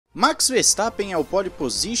Max Verstappen é o pole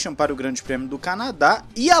position para o Grande Prêmio do Canadá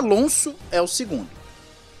e Alonso é o segundo.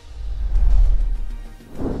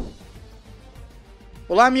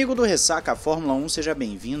 Olá amigo do Ressaca Fórmula 1, seja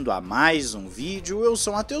bem-vindo a mais um vídeo. Eu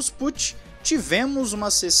sou o Matheus Pucci. Tivemos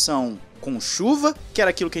uma sessão com chuva, que era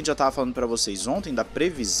aquilo que a gente já estava falando para vocês ontem, da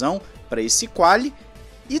previsão para esse quali,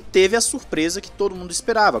 e teve a surpresa que todo mundo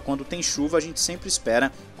esperava. Quando tem chuva a gente sempre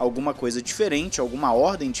espera alguma coisa diferente, alguma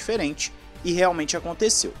ordem diferente, e realmente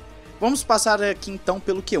aconteceu. Vamos passar aqui então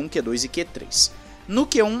pelo Q1, Q2 e Q3. No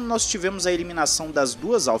Q1 nós tivemos a eliminação das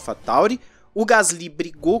duas AlphaTauri. O Gasly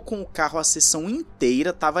brigou com o carro a sessão inteira,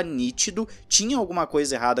 estava nítido, tinha alguma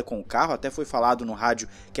coisa errada com o carro, até foi falado no rádio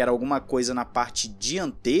que era alguma coisa na parte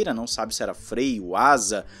dianteira, não sabe se era freio,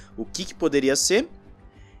 asa, o que poderia ser.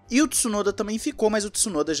 E o Tsunoda também ficou, mas o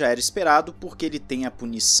Tsunoda já era esperado porque ele tem a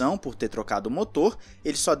punição por ter trocado o motor,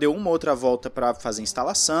 ele só deu uma outra volta para fazer a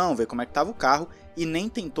instalação, ver como é que estava o carro e nem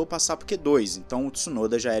tentou passar para o Q2, então o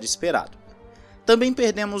Tsunoda já era esperado. Também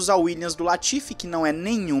perdemos a Williams do Latifi, que não é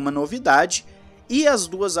nenhuma novidade, e as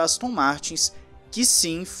duas Aston Martins, que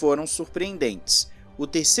sim foram surpreendentes. O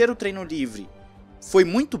terceiro treino livre foi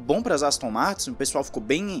muito bom para as Aston Martins, o pessoal ficou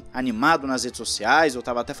bem animado nas redes sociais, eu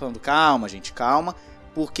estava até falando calma gente, calma,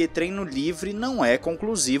 porque treino livre não é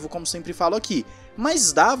conclusivo, como sempre falo aqui,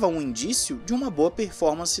 mas dava um indício de uma boa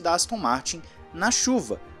performance da Aston Martin na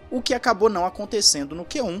chuva, o que acabou não acontecendo no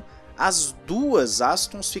Q1. As duas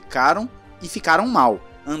Astons ficaram mal,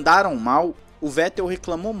 andaram mal. O Vettel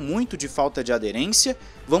reclamou muito de falta de aderência.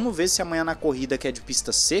 Vamos ver se amanhã na corrida, que é de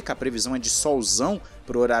pista seca, a previsão é de solzão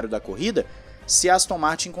para o horário da corrida, se a Aston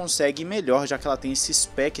Martin consegue melhor, já que ela tem esse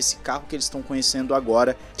spec, esse carro que eles estão conhecendo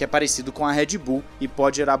agora, que é parecido com a Red Bull e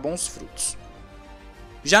pode gerar bons frutos.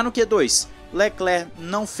 Já no Q2, Leclerc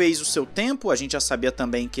não fez o seu tempo, a gente já sabia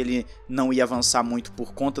também que ele não ia avançar muito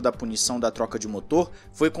por conta da punição da troca de motor,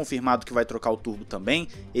 foi confirmado que vai trocar o turbo também,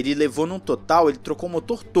 ele levou no total, ele trocou o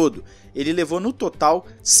motor todo, ele levou no total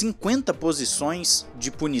 50 posições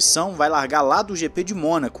de punição, vai largar lá do GP de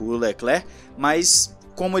Mônaco o Leclerc, mas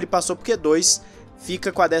como ele passou por Q2,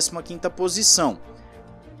 fica com a 15ª posição.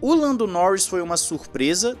 O Lando Norris foi uma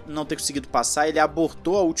surpresa não ter conseguido passar, ele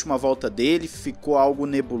abortou a última volta dele, ficou algo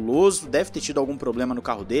nebuloso, deve ter tido algum problema no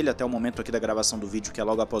carro dele, até o momento aqui da gravação do vídeo, que é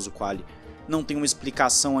logo após o quali, não tem uma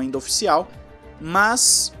explicação ainda oficial,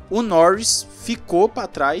 mas o Norris ficou para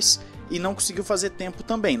trás e não conseguiu fazer tempo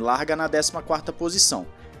também, larga na 14ª posição.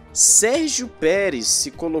 Sérgio Pérez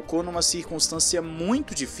se colocou numa circunstância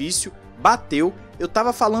muito difícil, bateu, eu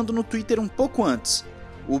estava falando no Twitter um pouco antes,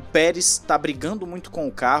 o Pérez está brigando muito com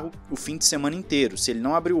o carro o fim de semana inteiro, se ele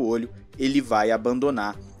não abrir o olho, ele vai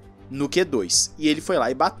abandonar no Q2, e ele foi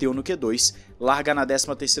lá e bateu no Q2, larga na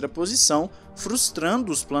 13ª posição,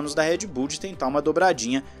 frustrando os planos da Red Bull de tentar uma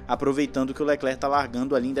dobradinha, aproveitando que o Leclerc está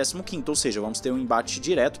largando ali em 15º, ou seja, vamos ter um embate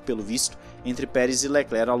direto, pelo visto, entre Pérez e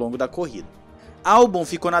Leclerc ao longo da corrida. Albon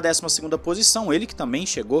ficou na 12ª posição, ele que também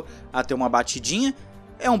chegou a ter uma batidinha,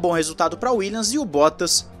 é um bom resultado para Williams, e o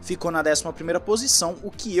Bottas ficou na 11ª posição,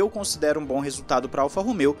 o que eu considero um bom resultado para Alfa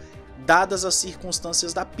Romeo, dadas as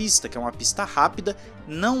circunstâncias da pista, que é uma pista rápida,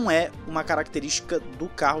 não é uma característica do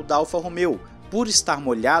carro da Alfa Romeo. Por estar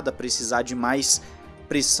molhada, precisar de mais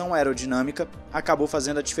pressão aerodinâmica, acabou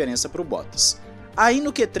fazendo a diferença para o Bottas. Aí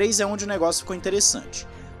no Q3 é onde o negócio ficou interessante.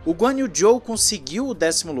 O Guan Yu Zhou conseguiu o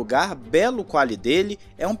 10º lugar, belo quali dele,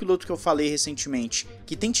 é um piloto que eu falei recentemente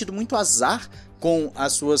que tem tido muito azar com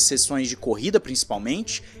as suas sessões de corrida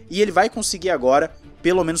principalmente, e ele vai conseguir agora,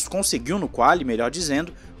 pelo menos conseguiu no quali, melhor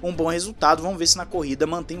dizendo, um bom resultado. Vamos ver se na corrida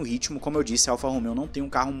mantém o ritmo, como eu disse, a Alfa Romeo não tem um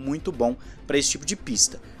carro muito bom para esse tipo de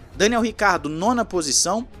pista. Daniel Ricciardo, 9ª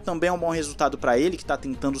posição, também é um bom resultado para ele, que está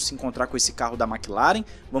tentando se encontrar com esse carro da McLaren,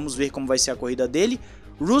 vamos ver como vai ser a corrida dele.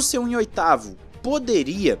 Russell em 8º,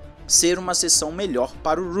 poderia ser uma sessão melhor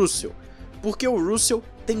para o Russell, porque o Russell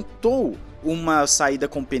tentou uma saída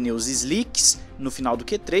com pneus slicks no final do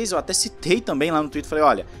Q3, eu até citei também lá no Twitter, falei,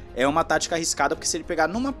 olha, é uma tática arriscada porque se ele pegar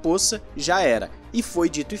numa poça já era, e foi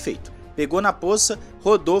dito e feito. Pegou na poça,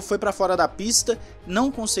 rodou, foi para fora da pista, não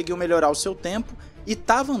conseguiu melhorar o seu tempo e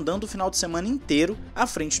estava andando o final de semana inteiro à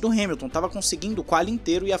frente do Hamilton, estava conseguindo o quali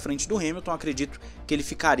inteiro e à frente do Hamilton, acredito que ele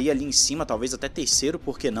ficaria ali em cima, talvez até terceiro,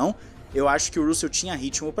 por que não? Eu acho que o Russell tinha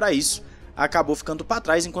ritmo para isso, acabou ficando para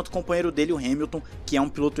trás, enquanto o companheiro dele, o Hamilton, que é um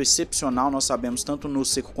piloto excepcional, nós sabemos, tanto no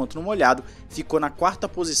seco quanto no molhado, ficou na 4ª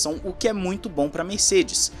posição, o que é muito bom para a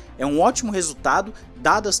Mercedes. É um ótimo resultado,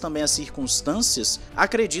 dadas também as circunstâncias,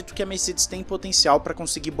 acredito que a Mercedes tem potencial para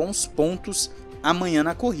conseguir bons pontos amanhã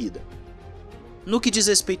na corrida. No que diz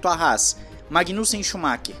respeito à Haas, Magnussen e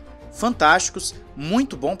Schumacher fantásticos,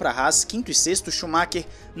 muito bom para a Haas, quinto e sexto, Schumacher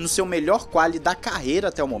no seu melhor quali da carreira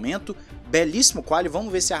até o momento, belíssimo quali,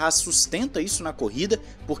 vamos ver se a Haas sustenta isso na corrida,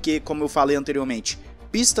 porque como eu falei anteriormente,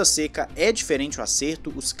 pista seca é diferente o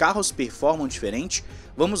acerto, os carros performam diferente,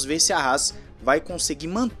 vamos ver se a Haas vai conseguir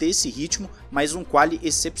manter esse ritmo, mas um quali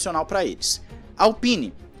excepcional para eles.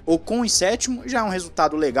 Alpine, Ocon em sétimo, já é um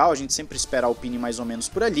resultado legal, a gente sempre espera a Alpine mais ou menos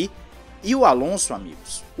por ali, e o Alonso,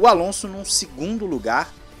 amigos, o Alonso num segundo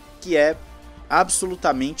lugar, que é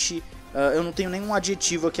absolutamente, eu não tenho nenhum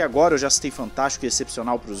adjetivo aqui agora, eu já citei fantástico e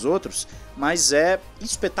excepcional para os outros, mas é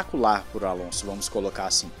espetacular por Alonso, vamos colocar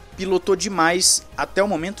assim. Pilotou demais até o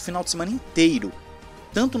momento, final de semana inteiro.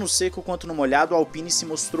 Tanto no seco quanto no molhado, a Alpine se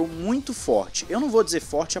mostrou muito forte. Eu não vou dizer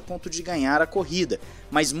forte a ponto de ganhar a corrida,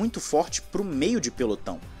 mas muito forte para o meio de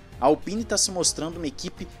pelotão. A Alpine está se mostrando uma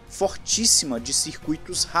equipe fortíssima de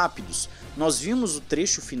circuitos rápidos. Nós vimos o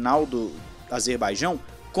trecho final do Azerbaijão,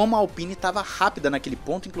 como a Alpine estava rápida naquele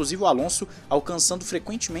ponto, inclusive o Alonso alcançando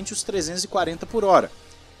frequentemente os 340 por hora.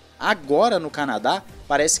 Agora no Canadá,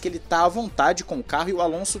 parece que ele está à vontade com o carro e o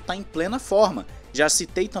Alonso está em plena forma. Já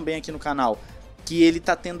citei também aqui no canal que ele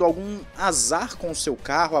está tendo algum azar com o seu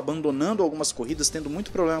carro, abandonando algumas corridas, tendo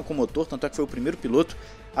muito problema com o motor, tanto é que foi o primeiro piloto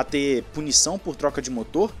a ter punição por troca de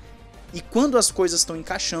motor. E quando as coisas estão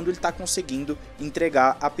encaixando, ele está conseguindo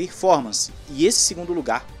entregar a performance. E esse segundo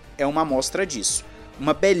lugar é uma amostra disso.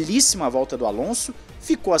 Uma belíssima volta do Alonso,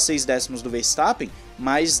 ficou a 6 décimos do Verstappen,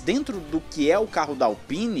 mas dentro do que é o carro da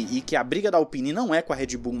Alpine, e que a briga da Alpine não é com a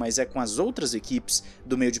Red Bull, mas é com as outras equipes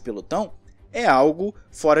do meio de pelotão, é algo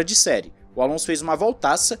fora de série. O Alonso fez uma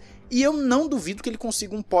voltaça e eu não duvido que ele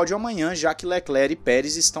consiga um pódio amanhã, já que Leclerc e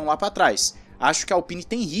Pérez estão lá para trás. Acho que a Alpine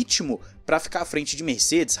tem ritmo para ficar à frente de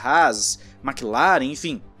Mercedes, Haas, McLaren,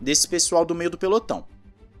 enfim, desse pessoal do meio do pelotão.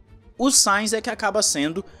 O Sainz é que acaba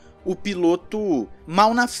sendo o piloto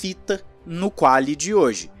mal na fita no quali de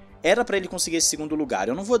hoje. Era para ele conseguir esse segundo lugar.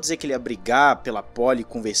 Eu não vou dizer que ele ia brigar pela pole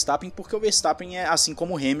com o Verstappen, porque o Verstappen, assim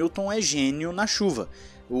como o Hamilton, é gênio na chuva.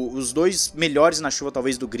 Os dois melhores na chuva,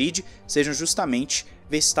 talvez, do grid, sejam justamente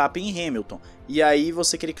Verstappen e Hamilton. E aí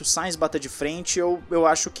você querer que o Sainz bata de frente, eu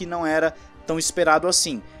acho que não era tão esperado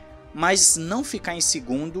assim. Mas não ficar em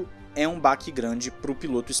segundo é um baque grande para o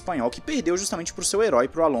piloto espanhol, que perdeu justamente para o seu herói,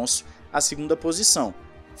 para o Alonso, a segunda posição.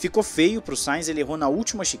 Ficou feio para o Sainz, ele errou na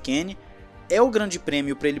última chicane. É o grande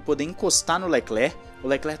prêmio para ele poder encostar no Leclerc. O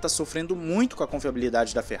Leclerc está sofrendo muito com a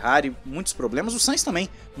confiabilidade da Ferrari, muitos problemas. O Sainz também,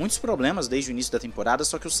 muitos problemas desde o início da temporada,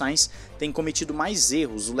 só que o Sainz tem cometido mais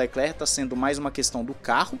erros. O Leclerc está sendo mais uma questão do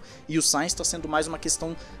carro e o Sainz está sendo mais uma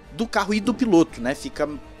questão do carro e do piloto, né? Fica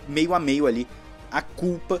meio a meio ali a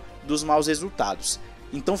culpa dos maus resultados.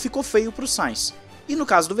 Então ficou feio para o Sainz. E no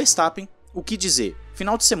caso do Verstappen, o que dizer?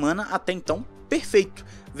 Final de semana até então perfeito.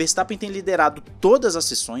 Verstappen tem liderado todas as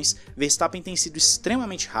sessões, Verstappen tem sido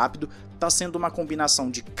extremamente rápido, está sendo uma combinação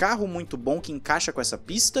de carro muito bom que encaixa com essa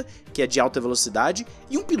pista, que é de alta velocidade,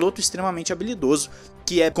 e um piloto extremamente habilidoso,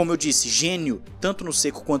 que é, como eu disse, gênio tanto no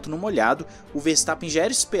seco quanto no molhado. O Verstappen já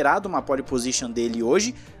era esperado uma pole position dele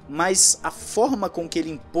hoje, mas a forma com que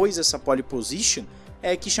ele impôs essa pole position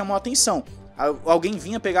é que chamou a atenção. Alguém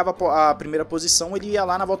vinha, pegava a primeira posição, ele ia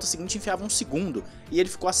lá na volta seguinte e enfiava um segundo. E ele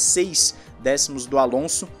ficou a 6 décimos do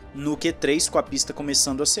Alonso no Q3 com a pista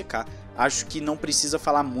começando a secar. Acho que não precisa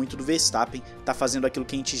falar muito do Verstappen, tá fazendo aquilo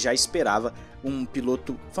que a gente já esperava. Um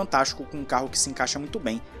piloto fantástico com um carro que se encaixa muito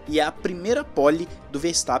bem. E é a primeira pole do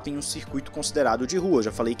Verstappen em um circuito considerado de rua. Eu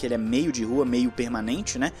já falei que ele é meio de rua, meio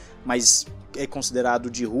permanente, né? Mas é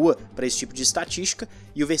considerado de rua para esse tipo de estatística.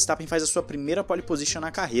 E o Verstappen faz a sua primeira pole position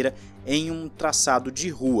na carreira em um traçado de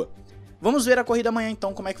rua. Vamos ver a corrida amanhã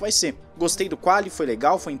então como é que vai ser. Gostei do quali, foi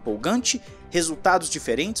legal, foi empolgante, resultados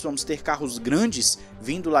diferentes, vamos ter carros grandes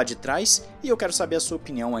vindo lá de trás e eu quero saber a sua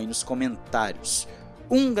opinião aí nos comentários.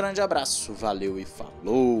 Um grande abraço, valeu e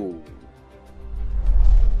falou!